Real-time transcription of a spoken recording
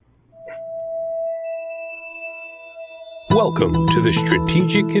Welcome to The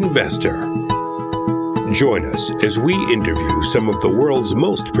Strategic Investor. Join us as we interview some of the world's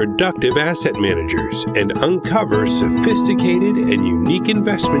most productive asset managers and uncover sophisticated and unique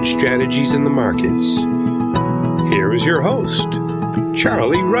investment strategies in the markets. Here is your host,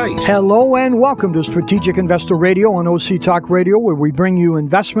 Charlie Wright. Hello and welcome to Strategic Investor Radio on OC Talk Radio, where we bring you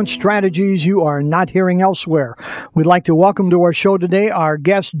investment strategies you are not hearing elsewhere. We'd like to welcome to our show today our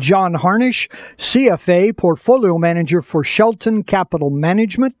guest, John Harnish, CFA, Portfolio Manager for Shelton Capital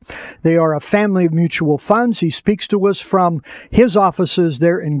Management. They are a family of mutual funds. He speaks to us from his offices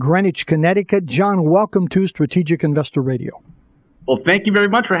there in Greenwich, Connecticut. John, welcome to Strategic Investor Radio. Well, thank you very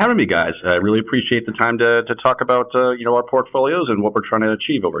much for having me, guys. I really appreciate the time to talk about our portfolios and what we're trying to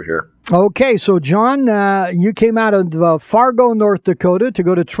achieve over here. Okay, so John, you came out of Fargo, North Dakota to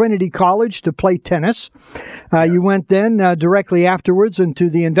go to Trinity College to play tennis. You went then directly afterwards into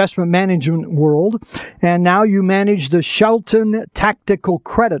the investment management world, and now you manage the Shelton Tactical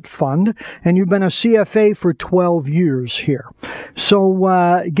Credit Fund, and you've been a CFA for 12 years here.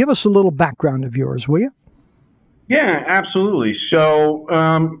 So give us a little background of yours, will you? Yeah, absolutely. So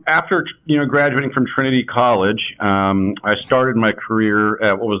after graduating from Trinity College, I started my career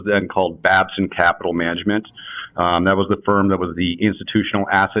at what was then called Babson Capital Management. That was the firm that was the institutional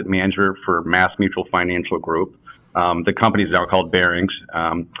asset manager for MassMutual Financial Group. The company is now called Barings.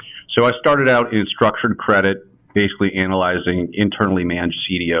 So I started out in structured credit, basically analyzing internally managed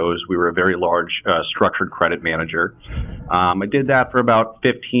CDOs. We were a very large structured credit manager. I did that for about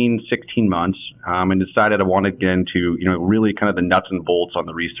 15, 16 months and decided I wanted to get into, really kind of the nuts and bolts on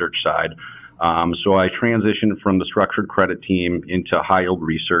the research side. So I transitioned from the structured credit team into high yield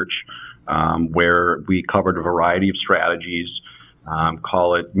research, where we covered a variety of strategies,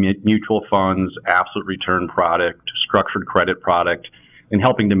 call it mutual funds, absolute return product, structured credit product, and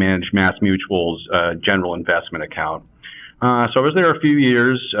helping to manage MassMutual's general investment account. So I was there a few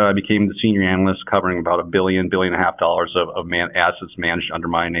years, became the senior analyst covering about $1.5 billion of assets managed under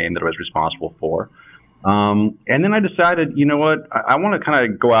my name that I was responsible for. And then I decided, you know what, I want to kind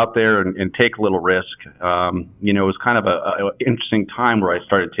of go out there and take a little risk. It was kind of an interesting time where I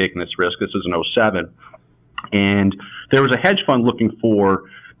started taking this risk. This was in 2007. And there was a hedge fund looking for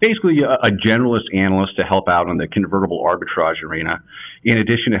basically a generalist analyst to help out on the convertible arbitrage arena, in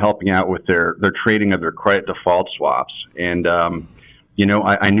addition to helping out with their trading of their credit default swaps. And,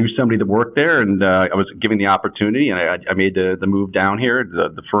 I knew somebody that worked there, and I was given the opportunity, and I made the move down here.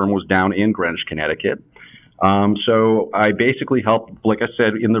 The firm was down in Greenwich, Connecticut. So I basically helped, like I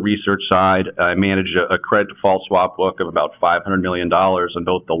said, in the research side. I managed a credit default swap book of about $500 million on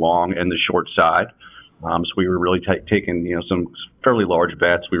both the long and the short side. So we were really taking, some fairly large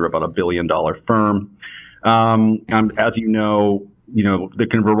bets. We were about $1 billion firm. As you know, the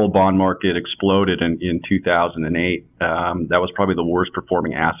convertible bond market exploded in 2008. That was probably the worst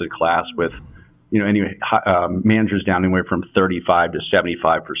performing asset class with, managers down anywhere from 35 to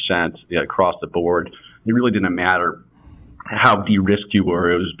 75% across the board. It really didn't matter how de-risked you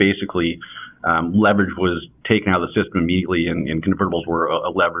were. It was basically leverage was taken out of the system immediately, and convertibles were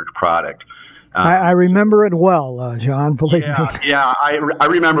a leveraged product. I remember it well, John, believe me. Yeah, I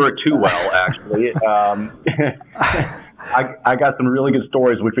remember it too well, actually. I got some really good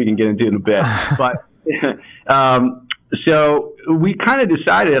stories, which we can get into in a bit. But so we kind of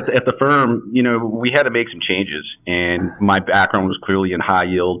decided at the firm, we had to make some changes. And my background was clearly in high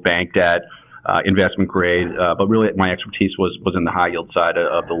yield, bank debt, investment grade. But really my expertise was in the high yield side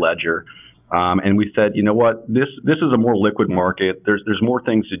of the ledger. And we said, you know what, this is a more liquid market. There's more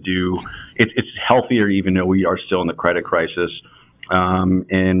things to do. It's healthier, even though we are still in the credit crisis.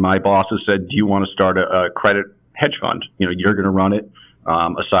 And my bosses said, do you want to start a credit hedge fund? You're going to run it,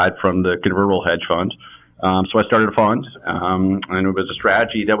 aside from the convertible hedge fund. So I started a fund, and it was a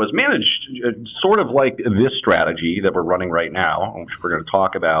strategy that was managed sort of like this strategy that we're running right now, which we're going to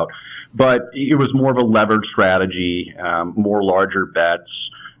talk about. But it was more of a levered strategy, more larger bets,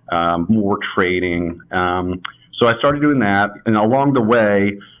 more trading. So I started doing that, and along the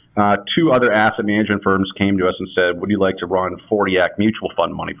way, two other asset management firms came to us and said, would you like to run 40 Act mutual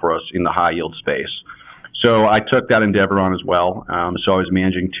fund money for us in the high yield space? So I took that endeavor on as well. So I was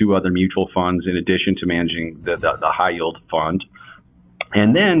managing two other mutual funds in addition to managing the high yield fund.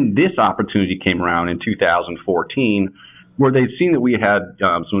 And then this opportunity came around in 2014, where they'd seen that we had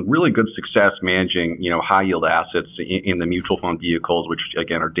some really good success managing, high yield assets in the mutual fund vehicles, which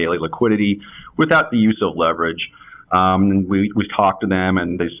again are daily liquidity without the use of leverage. We talked to them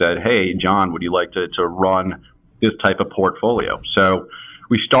and they said, hey, John, would you like to run this type of portfolio? So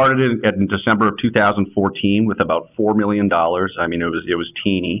we started it in December of 2014 with about $4 million. I mean, it was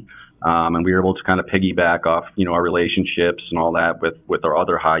teeny. And we were able to kind of piggyback off, our relationships and all that with our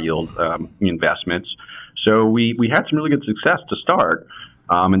other high yield investments. So we had some really good success to start.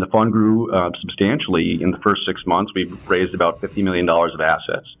 And the fund grew substantially in the first 6 months. We raised about $50 million of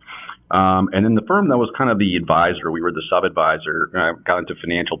assets. And then the firm that was kind of the advisor, we were the sub-advisor, got into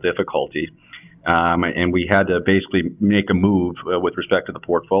financial difficulty. And we had to basically make a move with respect to the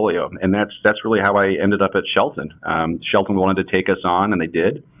portfolio. And that's really how I ended up at Shelton. Shelton wanted to take us on, and they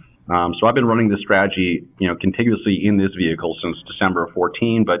did. So I've been running this strategy, contiguously in this vehicle since December of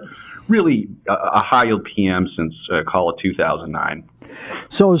 14, but really a high yield PM since call it 2009.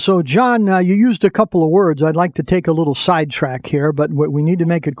 So John, you used a couple of words. I'd like to take a little sidetrack here, but we need to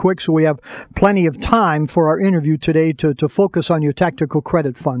make it quick so we have plenty of time for our interview today to focus on your tactical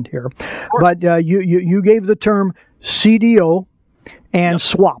credit fund here. Sure. But you gave the term CDO and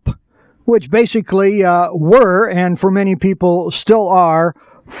swap, which basically were, and for many people still are,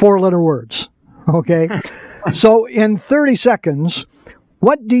 4-letter words. Okay? So in 30 seconds,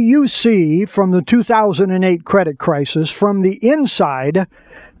 what do you see from the 2008 credit crisis from the inside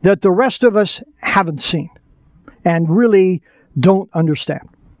that the rest of us haven't seen and really don't understand?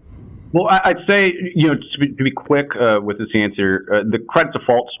 Well, I'd say, to be quick with this answer, the credit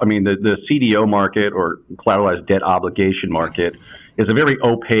defaults, the CDO market or collateralized debt obligation market is a very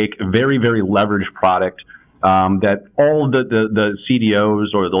opaque, very, very leveraged product that all the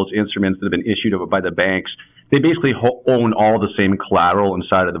CDOs or those instruments that have been issued by the banks, they basically own all the same collateral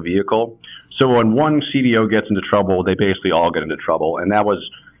inside of the vehicle. So when one CDO gets into trouble, they basically all get into trouble. And that was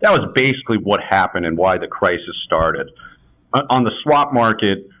basically what happened and why the crisis started. On the swap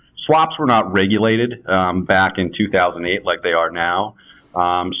market, swaps were not regulated back in 2008 like they are now.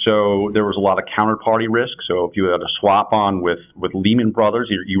 So there was a lot of counterparty risk. So if you had a swap on with Lehman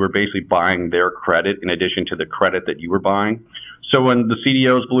Brothers, you were basically buying their credit in addition to the credit that you were buying. So when the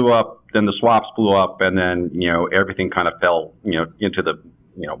CDOs blew up, then the swaps blew up, and then everything kind of fell into the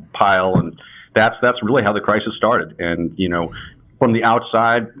pile, and that's really how the crisis started. And from the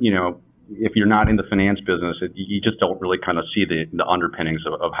outside, if you're not in the finance business, you just don't really kind of see the underpinnings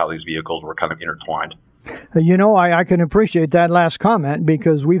of how these vehicles were kind of intertwined. I can appreciate that last comment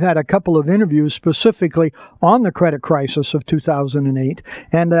because we've had a couple of interviews specifically on the credit crisis of 2008,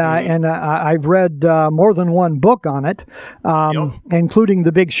 and I've read more than one book on it, including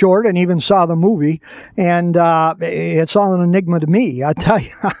The Big Short, and even saw the movie, and it's all an enigma to me, I tell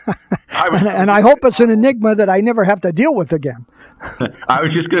you. and I hope it's an enigma that I never have to deal with again. I was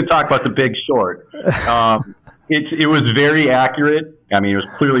just going to talk about The Big Short. It was very accurate.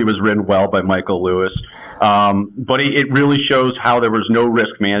 It was written well by Michael Lewis. But it really shows how there was no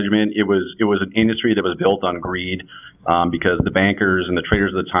risk management. It was an industry that was built on greed, because the bankers and the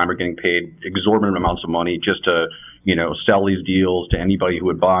traders at the time are getting paid exorbitant amounts of money just to, sell these deals to anybody who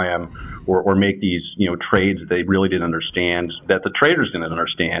would buy them or make these, trades that they really didn't understand, that the traders didn't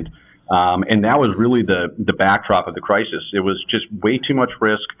understand. And that was really the backdrop of the crisis. It was just way too much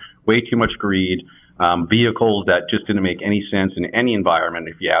risk, way too much greed, vehicles that just didn't make any sense in any environment,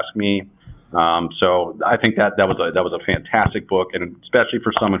 if you ask me. So I think that was a fantastic book, and especially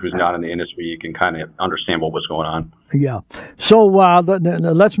for someone who's not in the industry, you can kind of understand what was going on. Yeah. So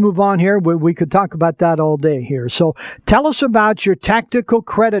let's move on here. We could talk about that all day here. So tell us about your tactical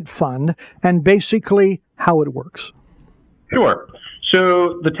credit fund and basically how it works. Sure.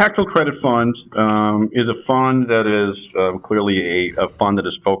 So the Tactical Credit Fund is a fund that is clearly a fund that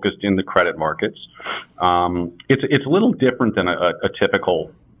is focused in the credit markets. It's a little different than a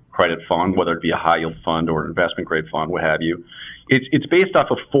typical credit fund, whether it be a high yield fund or an investment grade fund, what have you. It's based off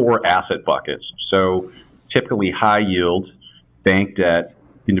of 4 asset buckets. So typically high yield, bank debt,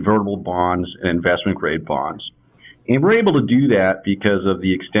 convertible bonds, and investment grade bonds. And we're able to do that because of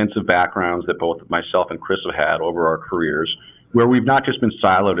the extensive backgrounds that both myself and Chris have had over our careers, where we've not just been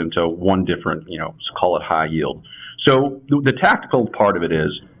siloed into one different, call it high yield. So the tactical part of it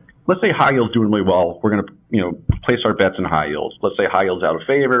is, let's say high yield's doing really well. We're going to, place our bets in high yields. Let's say high yield's out of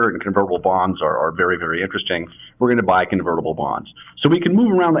favor and convertible bonds are very, very interesting. We're going to buy convertible bonds. So we can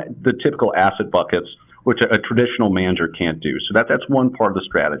move around the typical asset buckets, which a traditional manager can't do. So that's one part of the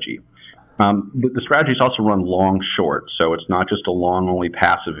strategy. The strategy is also run long short. So it's not just a long only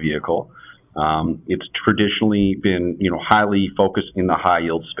passive vehicle. It's traditionally been, highly focused in the high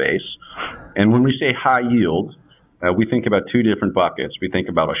yield space. And when we say high yield, we think about 2 different buckets. We think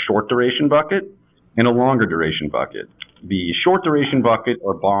about a short duration bucket and a longer duration bucket. The short duration bucket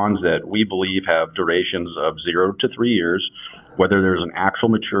are bonds that we believe have durations of 0 to 3 years, whether there's an actual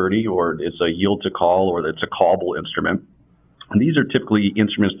maturity or it's a yield to call or it's a callable instrument. And these are typically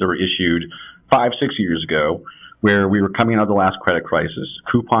instruments that were issued 5-6 years ago, where we were coming out of the last credit crisis.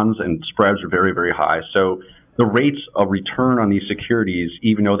 Coupons and spreads are very, very high. So the rates of return on these securities,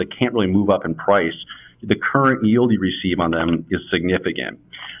 even though they can't really move up in price, the current yield you receive on them is significant.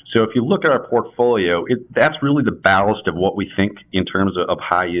 So if you look at our portfolio, that's really the ballast of what we think in terms of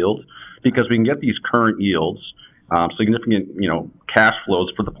high yield, because we can get these current yields, significant, cash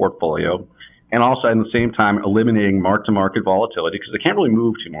flows for the portfolio, and also at the same time eliminating mark-to-market volatility, because they can't really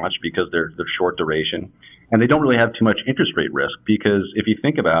move too much because they're short duration, and they don't really have too much interest rate risk, because if you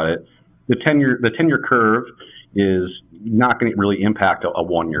think about it, the 10-year curve is not going to really impact a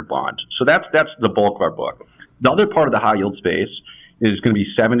one-year bond. So that's the bulk of our book. The other part of the high yield space is going to be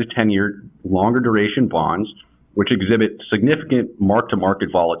 7 to 10-year longer duration bonds, which exhibit significant mark-to-market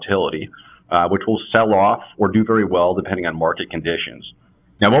volatility, which will sell off or do very well depending on market conditions.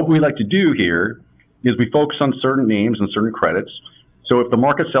 Now, what we like to do here is we focus on certain names and certain credits. So if the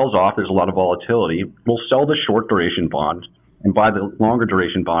market sells off, there's a lot of volatility, we'll sell the short duration bond and buy the longer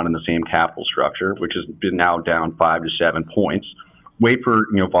duration bond in the same capital structure, which has been now down 5 to 7 points, wait for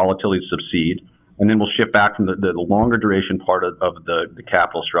volatility to subside, and then we'll shift back from the longer duration part of the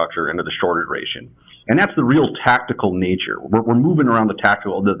capital structure into the shorter duration. And that's the real tactical nature. We're moving around the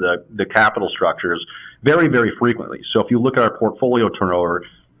capital structures very, very frequently. So if you look at our portfolio turnover,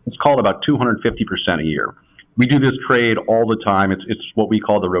 it's called about 250% a year. We do this trade all the time. It's what we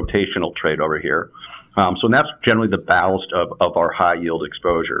call the rotational trade over here. So that's generally the ballast of our high yield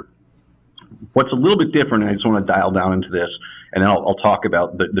exposure. What's a little bit different, and I just want to dial down into this, and then I'll talk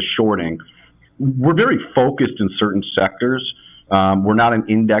about the shorting. We're very focused in certain sectors. We're not an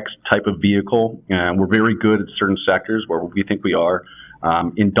index type of vehicle. We're very good at certain sectors where we think we are.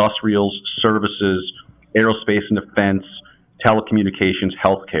 Industrials, services, aerospace and defense, telecommunications,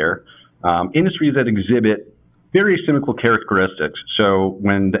 healthcare. Industries that exhibit very similar characteristics. So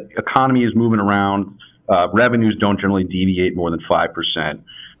when the economy is moving around, revenues don't generally deviate more than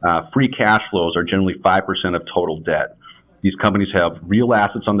 5%. Free cash flows are generally 5% of total debt. These companies have real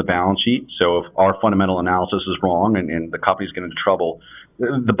assets on the balance sheet, so if our fundamental analysis is wrong and the company's getting into trouble,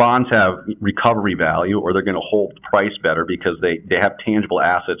 the bonds have recovery value, or they're going to hold the price better because they have tangible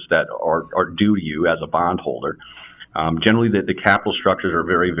assets that are due to you as a bondholder. Generally, the capital structures are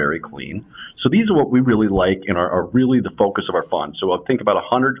very, very clean. So these are what we really like and are really the focus of our fund. So I'll think about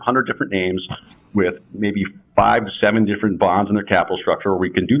 100 different names with maybe 5 to 7 different bonds in their capital structure, where we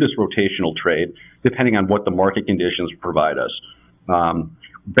can do this rotational trade depending on what the market conditions provide us.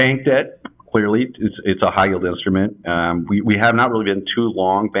 Bank debt, clearly, it's a high yield instrument. We have not really been too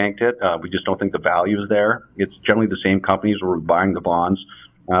long bank debt. We just don't think the value is there. It's generally the same companies where we're buying the bonds,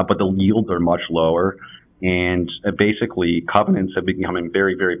 but the yields are much lower. And basically, covenants have been becoming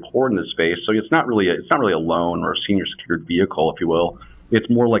very, very poor in this space. So it's not really a loan or a senior secured vehicle, if you will. It's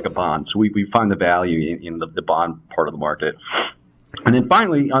more like a bond. So we find the value in the bond part of the market. And then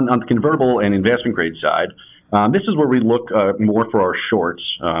finally, on the convertible and investment grade side, this is where we look more for our shorts,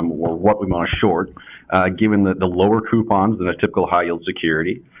 or what we want to short, given the lower coupons than a typical high yield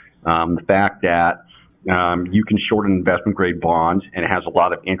security. The fact that you can short an investment grade bond and it has a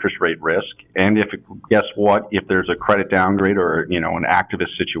lot of interest rate risk. And guess what? If there's a credit downgrade or an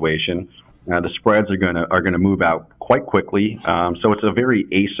activist situation, the spreads are going to move out quite quickly. So it's a very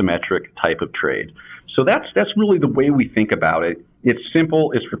asymmetric type of trade. So that's really the way we think about it. It's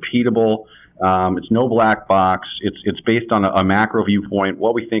simple. It's repeatable. It's no black box. It's based on a macro viewpoint,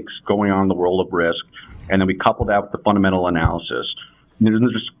 what we think is going on in the world of risk, and then we couple that with the fundamental analysis. There's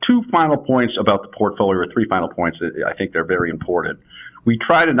just 2 final points about the portfolio, or 3 final points that I think they're very important. We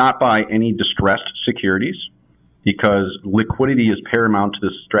try to not buy any distressed securities because liquidity is paramount to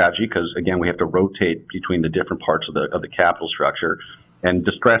this strategy, because, again, we have to rotate between the different parts of the capital structure. And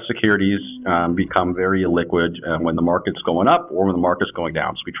distressed securities become very illiquid when the market's going up or when the market's going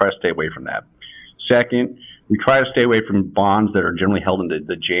down. So we try to stay away from that. Second, we try to stay away from bonds that are generally held in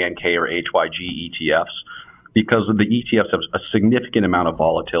the JNK or HYG ETFs, because the ETFs have a significant amount of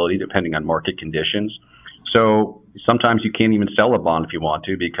volatility depending on market conditions. So sometimes you can't even sell a bond if you want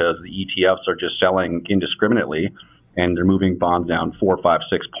to, because the ETFs are just selling indiscriminately and they're moving bonds down 4, 5,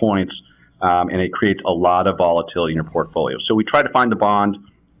 6 points. And it creates a lot of volatility in your portfolio. So we try to find the bond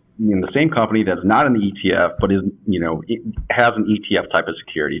in the same company that's not in the ETF, but it has an ETF type of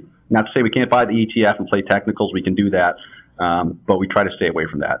security. Not to say we can't buy the ETF and play technicals. We can do that, but we try to stay away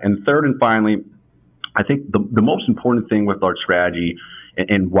from that. And third and finally, I think the most important thing with our strategy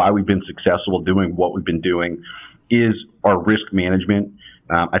and why we've been successful doing what we've been doing is our risk management.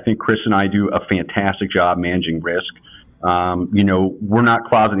 I think Chris and I do a fantastic job managing risk. We're not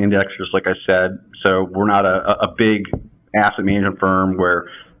closet indexers, like I said, so we're not a big asset management firm where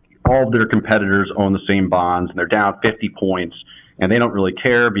all of their competitors own the same bonds and they're down 50 points and they don't really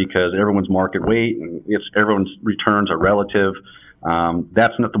care because everyone's market weight and everyone's returns are relative.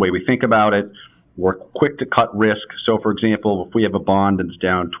 That's not the way we think about it. We're quick to cut risk. So, for example, if we have a bond that's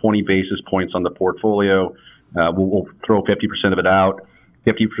down 20 basis points on the portfolio, we'll throw 50% of it out,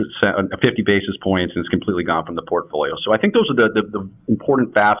 50 basis points, and it's completely gone from the portfolio. So I think those are the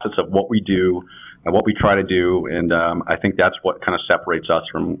important facets of what we do and what we try to do, and I think that's what kind of separates us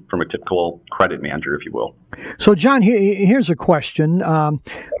from a typical credit manager, if you will. So, John, here's a question.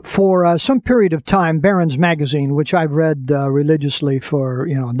 For some period of time, Barron's Magazine, which I've read religiously for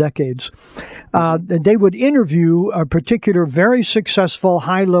decades, they would interview a particular very successful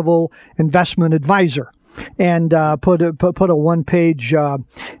high-level investment advisor and put a one-page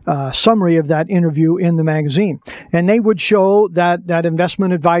summary of that interview in the magazine. And they would show that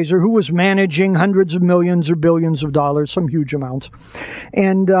investment advisor who was managing hundreds of millions or billions of dollars, some huge amounts.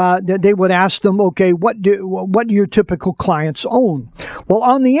 And they would ask them, okay, what do your typical clients own? Well,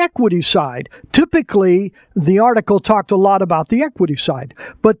 on the equity side, typically the article talked a lot about the equity side,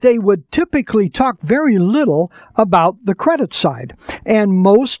 but they would typically talk very little about the credit side. And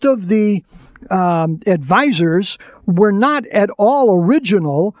most of the advisors were not at all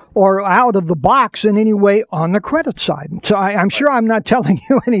original or out of the box in any way on the credit side. So I'm sure I'm not telling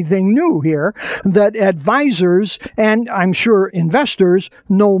you anything new here, that advisors and I'm sure investors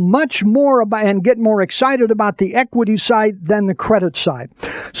know much more about and get more excited about the equity side than the credit side.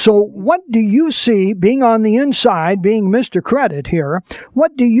 So what do you see, being on the inside, being Mr. Credit here,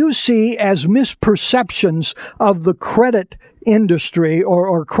 what do you see as misperceptions of the credit industry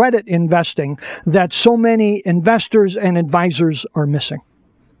or credit investing that so many investors and advisors are missing?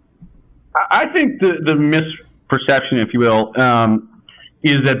 I think the misperception, if you will,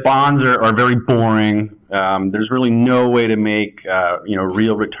 is that bonds are very boring. There's really no way to make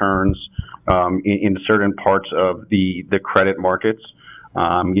real returns in certain parts of the credit markets.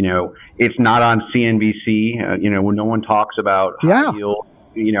 It's not on CNBC. When no one talks about high yield.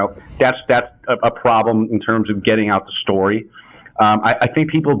 That's a problem in terms of getting out the story. I think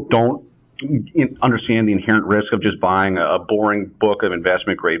people don't understand the inherent risk of just buying a boring book of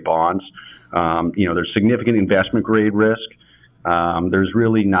investment grade bonds. There's significant investment grade risk. There's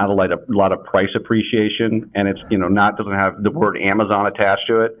really not a lot of price appreciation, and it's doesn't have the word Amazon attached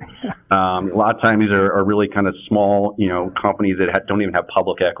to it. A lot of times these are really kind of small companies that don't even have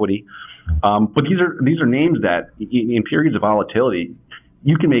public equity. But these are names that in periods of volatility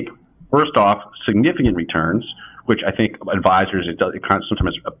you can make, first off, significant returns, which I think advisors, it kind of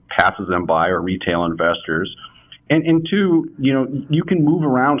sometimes passes them by, or retail investors. And two, you can move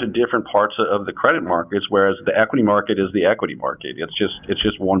around to different parts of the credit markets, whereas the equity market is the equity market. It's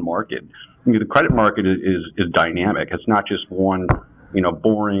just one market. The credit market is dynamic. It's not just one,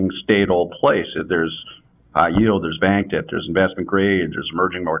 boring, staid-old place. There's high yield, there's bank debt, there's investment grade, there's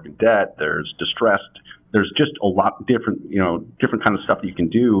emerging market debt, there's distressed. There's just a lot different kind of stuff that you can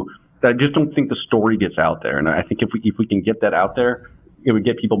do that I just don't think the story gets out there. And I think if we can get that out there, it would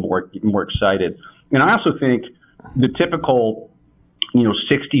get people more excited. And I also think the typical,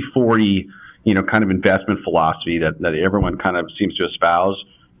 60-40, kind of investment philosophy that everyone kind of seems to espouse,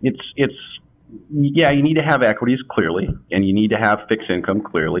 you need to have equities clearly, and you need to have fixed income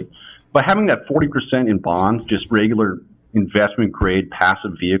clearly. But having that 40% in bonds, just regular investment grade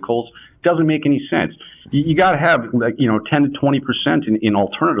passive vehicles, doesn't make any sense. You got to have 10 to 20% in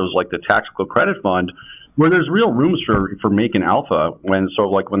alternatives like the tactical credit fund, where there's real rooms for making alpha. When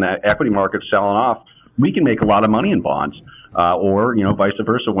the equity market's selling off, we can make a lot of money in bonds, or vice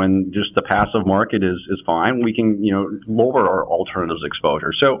versa. When just the passive market is fine, we can lower our alternatives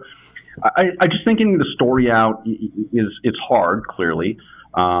exposure. So I just think getting the story out it's hard, clearly.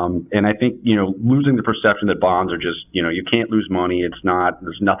 And I think, losing the perception that bonds are just, you can't lose money.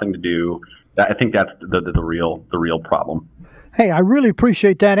 There's nothing to do. I think that's the real problem. Hey, I really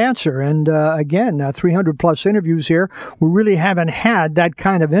appreciate that answer. And again, 300 plus interviews here. We really haven't had that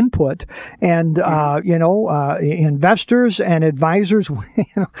kind of input. And, investors and advisors,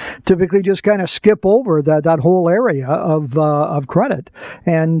 typically just kind of skip over that whole area of credit.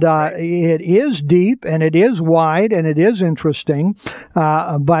 And it is deep and it is wide and it is interesting.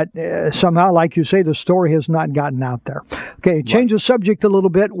 But somehow, like you say, the story has not gotten out there. Okay, change the subject a little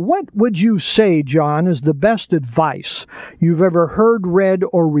bit. What would you say, John, is the best advice you've ever heard, read,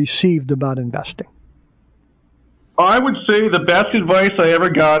 or received about investing? I would say the best advice I ever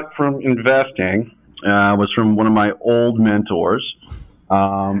got from investing was from one of my old mentors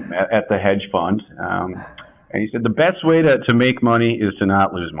at the hedge fund. And he said, the best way to make money is to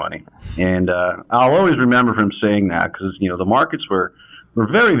not lose money. And I'll always remember him saying that because, the markets were were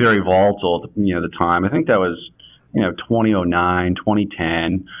very, very volatile at the time. I think that was 2009,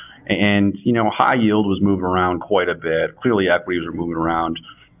 2010. And, high yield was moving around quite a bit. Clearly equities were moving around.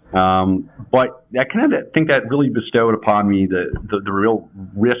 But I think that really bestowed upon me the real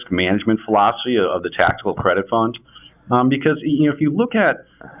risk management philosophy of the tactical credit fund. Because, if you look at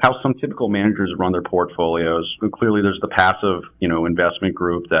how some typical managers run their portfolios, clearly there's the passive, investment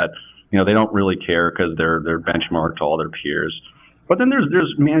group that, they don't really care because they're benchmarked to all their peers. But then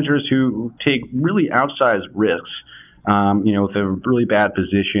there's managers who take really outsized risks. If they're in a really bad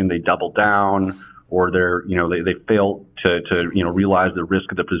position, they double down, or they fail to realize the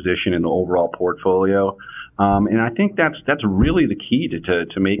risk of the position in the overall portfolio. And I think that's really the key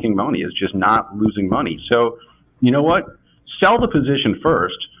to making money, is just not losing money. So, you know what? Sell the position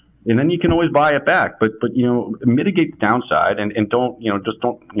first, and then you can always buy it back. But mitigate the downside and don't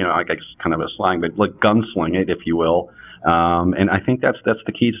I guess kind of a slang, but like gunsling it, if you will. And I think that's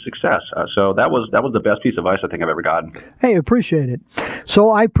the key to success. So that was the best piece of advice I think I've ever gotten. Hey, appreciate it.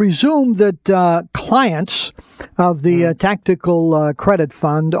 So I presume that clients of the Tactical Credit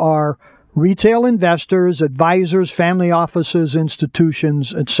Fund are retail investors, advisors, family offices,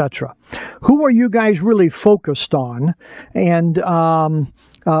 institutions, etc. Who are you guys really focused on, and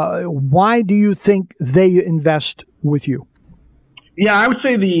why do you think they invest with you? Yeah, I would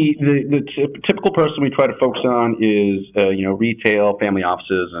say the typical person we try to focus on is retail, family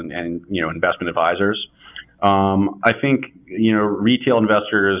offices, and investment advisors. I think retail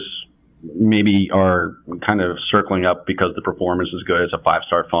investors maybe are kind of circling up because the performance is good. It's a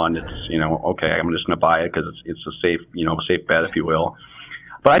 5-star fund. It's okay, I'm just going to buy it because it's a safe bet, if you will.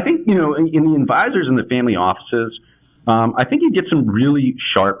 But I think in the advisors and the family offices, I think you get some really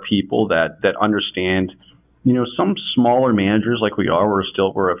sharp people that understand. Some smaller managers like we are, we're a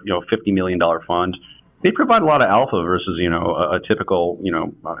 $50 million fund. They provide a lot of alpha versus, a typical,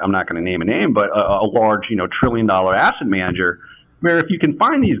 I'm not going to name a name, but a large, $1 trillion asset manager, where if you can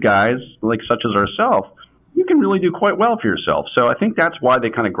find these guys, like such as ourselves, you can really do quite well for yourself. So I think that's why they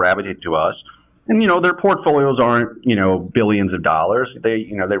kind of gravitate to us. And, their portfolios aren't, billions of dollars.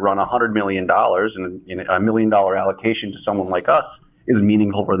 They run $100 million, and a $1 million allocation to someone like us is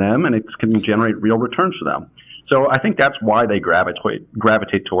meaningful for them, and it can generate real returns for them. So I think that's why they gravitate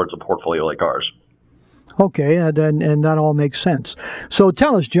towards a portfolio like ours. Okay, and that all makes sense. So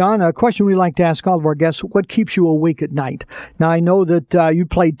tell us, John, a question we like to ask all of our guests: what keeps you awake at night? Now, I know that you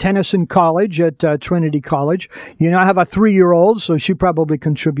played tennis in college at Trinity College. You now have a 3-year-old, so she probably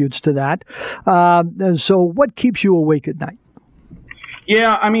contributes to that. So what keeps you awake at night?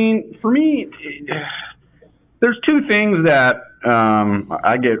 Yeah, I mean, for me, there's two things that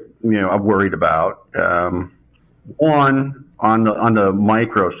I get, I'm worried about. One, on the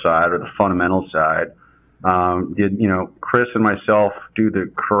micro side or the fundamental side, did Chris and myself do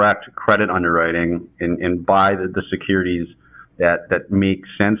the correct credit underwriting and buy the securities that make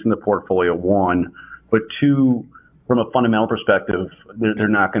sense in the portfolio? One, but two, from a fundamental perspective, they're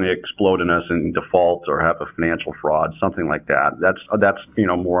not going to explode in us in default or have a financial fraud, something like that. That's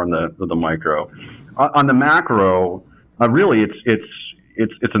more on the micro. On the macro, really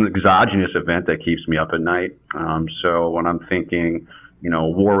it's an exogenous event that keeps me up at night. So when I'm thinking,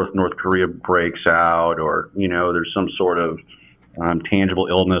 war with North Korea breaks out, or there's some sort of tangible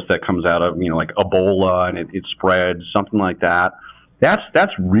illness that comes out of like Ebola and it spreads, something like that.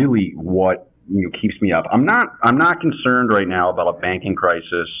 That's really what keeps me up. I'm not concerned right now about a banking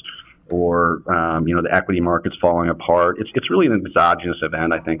crisis or the equity markets falling apart. It's really an exogenous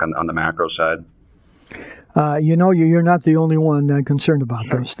event, I think, on the macro side. You're not the only one concerned about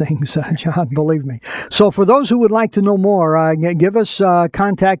those things, John, believe me. So for those who would like to know more, give us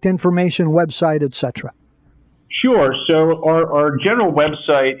contact information, website, etc. Sure. So our general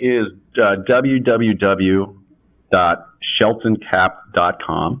website is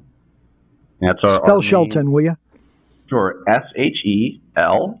www.sheltoncap.com. That's our Spell our Shelton, will you? Sure.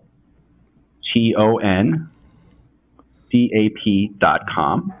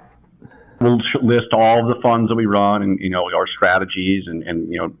 SHELTONCAP.com. We'll list all of the funds that we run and, our strategies and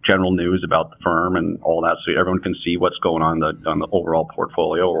general news about the firm and all that, so everyone can see what's going on the overall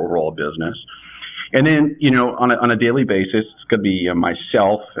portfolio or overall business. And then, on a daily basis, it's going to be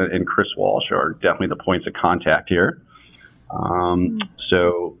myself and Chris Walsh are definitely the points of contact here.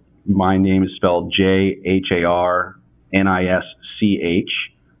 So my name is spelled JHARNISCH.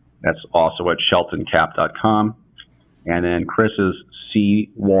 That's also at sheltoncap.com. And then Chris is C.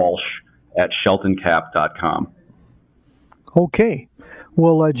 Walsh at sheltoncap.com. Okay.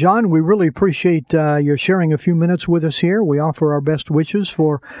 Well, John, we really appreciate your sharing a few minutes with us here. We offer our best wishes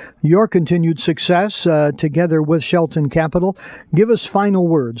for your continued success together with Shelton Capital. Give us final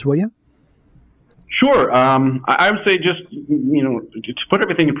words, will you? Sure. I would say just, to put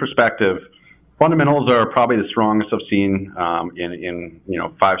everything in perspective, fundamentals are probably the strongest I've seen in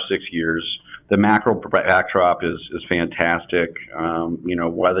 5-6 years. The macro backdrop is fantastic.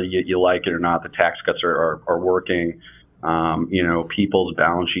 Whether you like it or not, the tax cuts are working. People's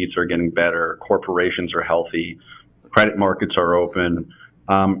balance sheets are getting better. Corporations are healthy. Credit markets are open.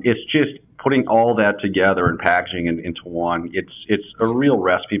 It's just putting all that together and packaging it into one. It's a real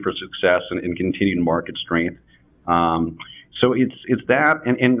recipe for success and continued market strength. So it's that,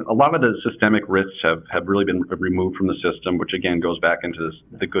 and a lot of the systemic risks have really been removed from the system, which again goes back into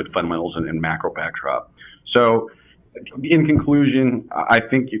the good fundamentals and macro backdrop. So, in conclusion, I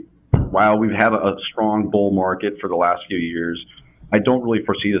think while we've had a strong bull market for the last few years, I don't really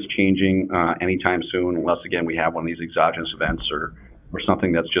foresee this changing anytime soon, unless again we have one of these exogenous events or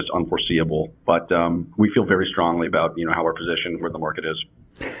something that's just unforeseeable. But we feel very strongly about how we're positioned, where the market is.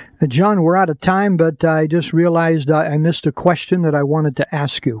 John, we're out of time, but I just realized I missed a question that I wanted to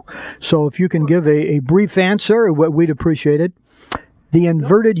ask you. So if you can give a brief answer, we'd appreciate it. The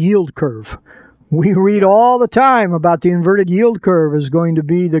inverted yield curve. We read all the time about the inverted yield curve is going to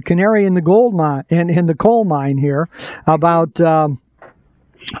be the canary in the gold mine, in the coal mine here, about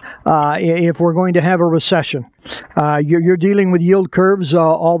if we're going to have a recession. You're dealing with yield curves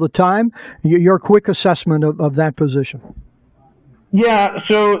all the time. Your quick assessment of that position. Yeah,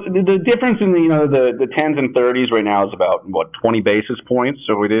 so the difference in the 10s and 30s right now is about 20 basis points.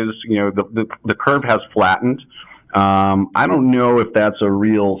 So it is the curve has flattened. I don't know if that's a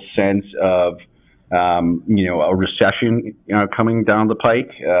real sense of a recession coming down the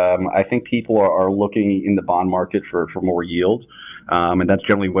pike. I think people are looking in the bond market for more yield, and that's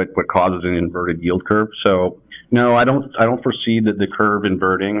generally what causes an inverted yield curve. So no, I don't foresee the curve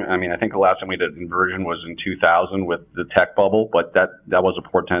inverting. I mean, I think the last time we did inversion was in 2000 with the tech bubble, but that was a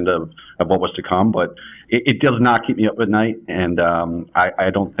portend of what was to come. But it does not keep me up at night, and I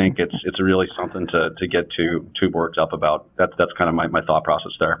don't think it's really something to get too worked up about. That's kind of my thought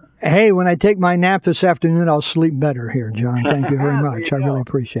process there. Hey, when I take my nap this afternoon, I'll sleep better here, John. Thank you very much. I really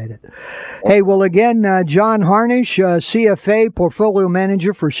appreciate it. Hey, well, again, John Harnish, CFA, Portfolio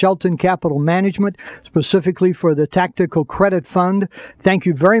Manager for Shelton Capital Management, specifically for the Tactical Credit Fund. Thank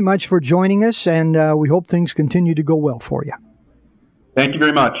you very much for joining us, and we hope things continue to go well for you. Thank you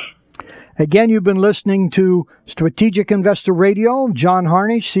very much. Again, you've been listening to Strategic Investor Radio. John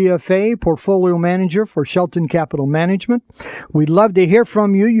Harnish, CFA, Portfolio Manager for Shelton Capital Management. We'd love to hear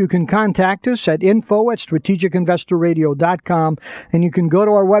from you. You can contact us at info@strategicinvestorradio.com, and you can go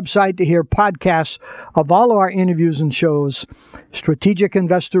to our website to hear podcasts of all of our interviews and shows,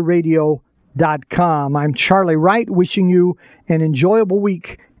 strategicinvestorradio.com. I'm Charlie Wright, wishing you an enjoyable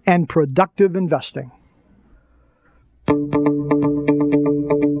week and productive investing.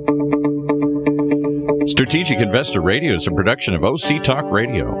 Strategic Investor Radio is a production of OC Talk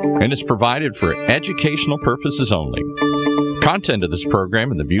Radio and is provided for educational purposes only. Content of this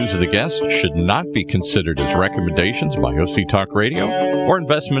program and the views of the guests should not be considered as recommendations by OC Talk Radio or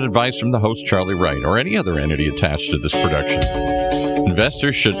investment advice from the host Charlie Wright or any other entity attached to this production.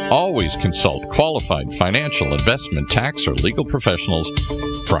 Investors should always consult qualified financial, investment, tax, or legal professionals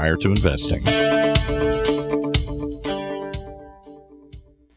prior to investing.